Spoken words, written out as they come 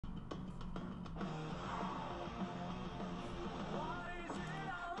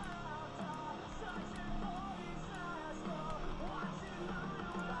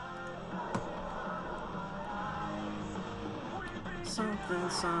Something,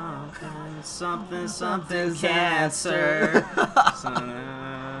 something, cancer.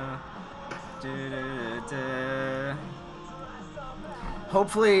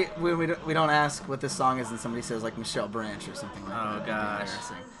 Hopefully, we don't ask what this song is and somebody says like Michelle Branch or something like that. Oh gosh.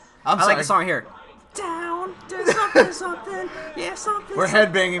 I'm I sorry. like the song here. Down, do something, something, yeah, something. We're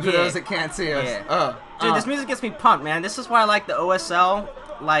headbanging for yeah. those that can't see us. Yeah. Dude, this music gets me pumped, man. This is why I like the OSL.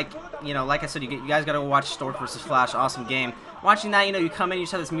 Like, you know, like I said, you guys gotta go watch Stork vs. Flash. Awesome game. Watching that, you know, you come in, you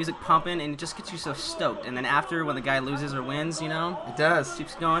just have this music pumping, and it just gets you so stoked. And then after, when the guy loses or wins, you know, it does.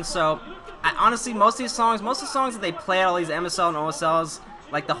 Keeps going. So, honestly, most of the songs that they play at all these MSL and OSLs,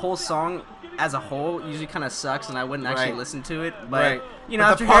 like the whole song as a whole usually kind of sucks, and I wouldn't actually listen to it. But you know,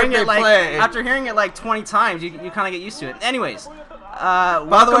 after hearing it like 20 times, you kind of get used to it. Anyways,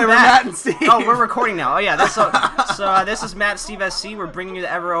 by the way, we're Matt and Steve. Oh, we're recording now. Oh yeah, so this is Matt, Steve, SC. We're bringing you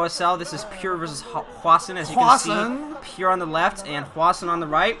the Ever OSL. This is Pure versus Hwasin, as you can see. Pure on the left and Hwasin on the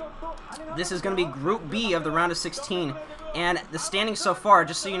right. This is going to be Group B of the round of 16. And the standings so far,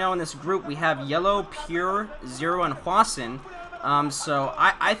 just so you know, in this group, we have Yellow, Pure, Zero, and Hwasin. So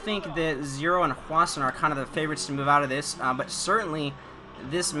I think that Zero and Hwasin are kind of the favorites to move out of this, but certainly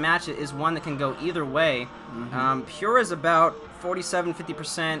this match is one that can go either way. Pure is about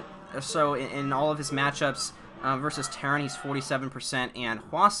 47-50% or so in all of his matchups versus Terran. He's 47%, and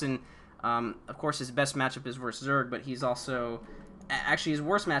Hwasin, of course, his best matchup is versus Zerg, but he's also actually his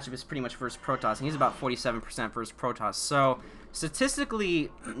worst matchup is pretty much versus Protoss, and he's about 47% versus Protoss. So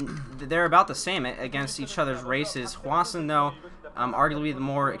statistically, they're about the same against each other's races. Hwasin, though, arguably the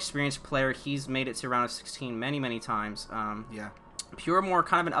more experienced player, he's made it to round of 16 many times. Pure, more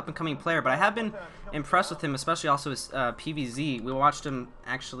kind of an up-and-coming player, but I have been impressed with him, especially also his PVZ. We watched him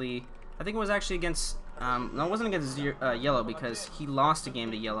actually, I think it was actually against, no, it wasn't against Yellow, because he lost a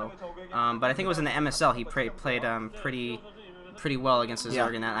game to Yellow, but I think it was in the MSL. He played pretty well against the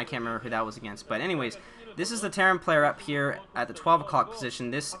Zerg in that. I can't remember who that was against, but anyways, this is the Terran player up here at the 12 o'clock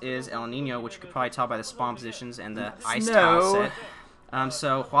position. This is El Nino, which you could probably tell by the spawn positions and the ice tile set.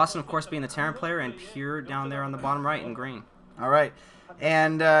 So Hwasin, of course, being the Terran player, and Pure down there on the bottom right in green. All right.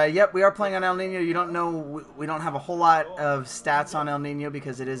 And, yep, we are playing on El Nino. You don't know, we don't have a whole lot of stats on El Nino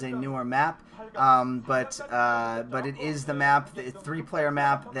because it is a newer map. But it is the map, the 3-player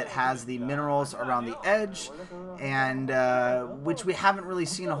map that has the minerals around the edge, and which we haven't really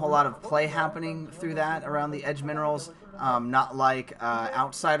seen a whole lot of play happening through that around the edge minerals. Not like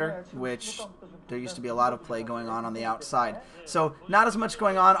Outsider, which there used to be a lot of play going on the outside. So not as much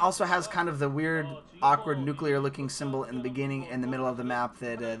going on. Also has kind of the weird, awkward nuclear-looking symbol in the beginning and the middle of the map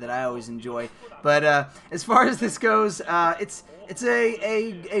that I always enjoy. But as far as this goes, it's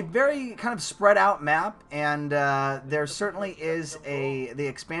a very kind of spread out map, and there certainly is the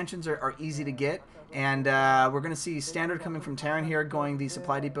expansions are easy to get, and we're going to see Standard coming from Terran here, going the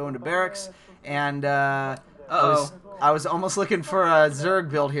supply depot into barracks, and I was almost looking for a Zerg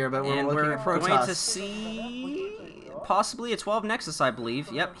build here, but we're looking at Protoss. We're going to see possibly a 12 Nexus, I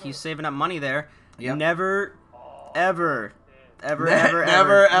believe. Yep, he's saving up money there. Yep. Never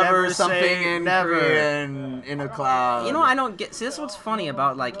something in Korean in a cloud. You know, I don't get. See, this is what's funny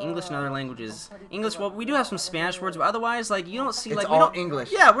about like English and other languages. English, well, we do have some Spanish words, but otherwise, like you don't see like we don't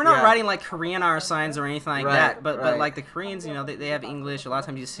English. Yeah, we're not writing like Korean R signs or anything like that. But like the Koreans, you know, they have English. A lot of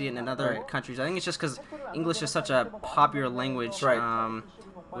times you see it in other countries. I think it's just because English is such a popular language.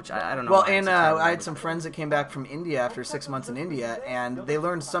 Which I don't know. Well, and I had some friends that came back from India after 6 months in India, and they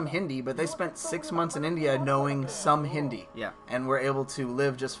learned some Hindi, but they spent 6 months in India knowing some Hindi. Yeah. And were able to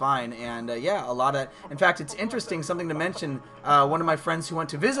live just fine. And yeah, a lot of. In fact, it's interesting. Something to mention. One of my friends who went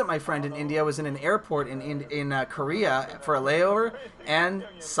to visit my friend in India was in an airport in Korea for a layover and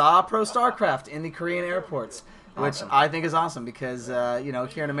saw Pro StarCraft in the Korean airports, which I think is awesome because you know,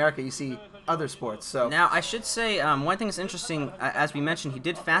 here in America you see other sports. So now I should say one thing that's interesting, as we mentioned, he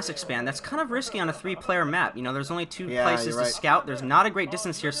did fast expand. That's kind of risky on a 3-player map. You know, there's only 2 places to scout. There's not a great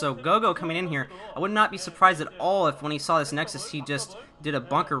distance here. So Gogo coming in here, I would not be surprised at all if when he saw this Nexus, he just did a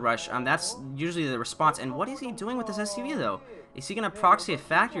bunker rush. That's usually the response. And what is he doing with this SUV though? Is he going to proxy a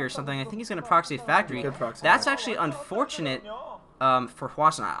factory or something? I think he's going to proxy a factory. That's actually unfortunate. For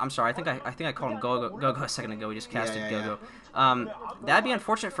Hwasin, I'm sorry. I think I called him Gogo a second ago. We just casted Gogo. That'd be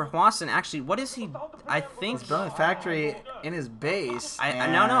unfortunate for Hwasin. Actually, what is he? I think he's building a factory in his base.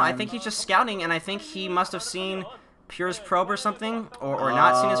 No. I think he's just scouting, and I think he must have seen Pure's probe or something, or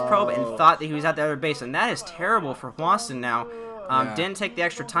not seen his probe, and thought that he was at the other base, and that is terrible for Hwasin now. Didn't take the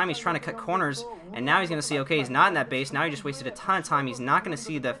extra time. He's trying to cut corners, and now he's going to see, okay, he's not in that base. Now he just wasted a ton of time. He's not going to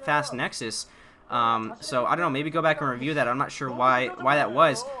see the fast Nexus. So I don't know, maybe go back and review that. I'm not sure why that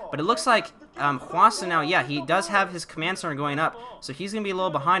was, but it looks like Hwasin now, yeah, he does have his command center going up, so he's going to be a little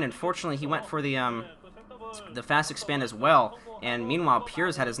behind. Unfortunately, he went for the fast expand as well. And meanwhile,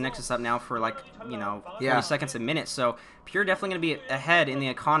 Pure's had his Nexus up now for like, 40 seconds a minute. So Pure definitely going to be ahead in the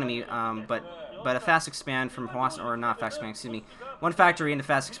economy, but a fast expand from Hwasin, or not fast expand, excuse me. One factory into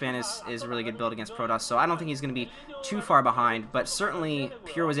fast expand is a really good build against Protoss, so I don't think he's going to be too far behind. But certainly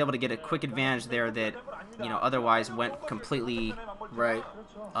Pure was able to get a quick advantage there that, otherwise went completely right.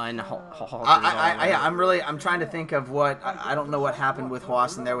 Unhalted. I'm trying to think of what I don't know what happened with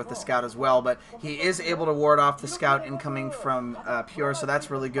Hwasin there with the scout as well, but he is able to ward off the scout incoming from Pure, so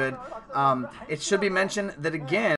that's really good. It should be mentioned that again.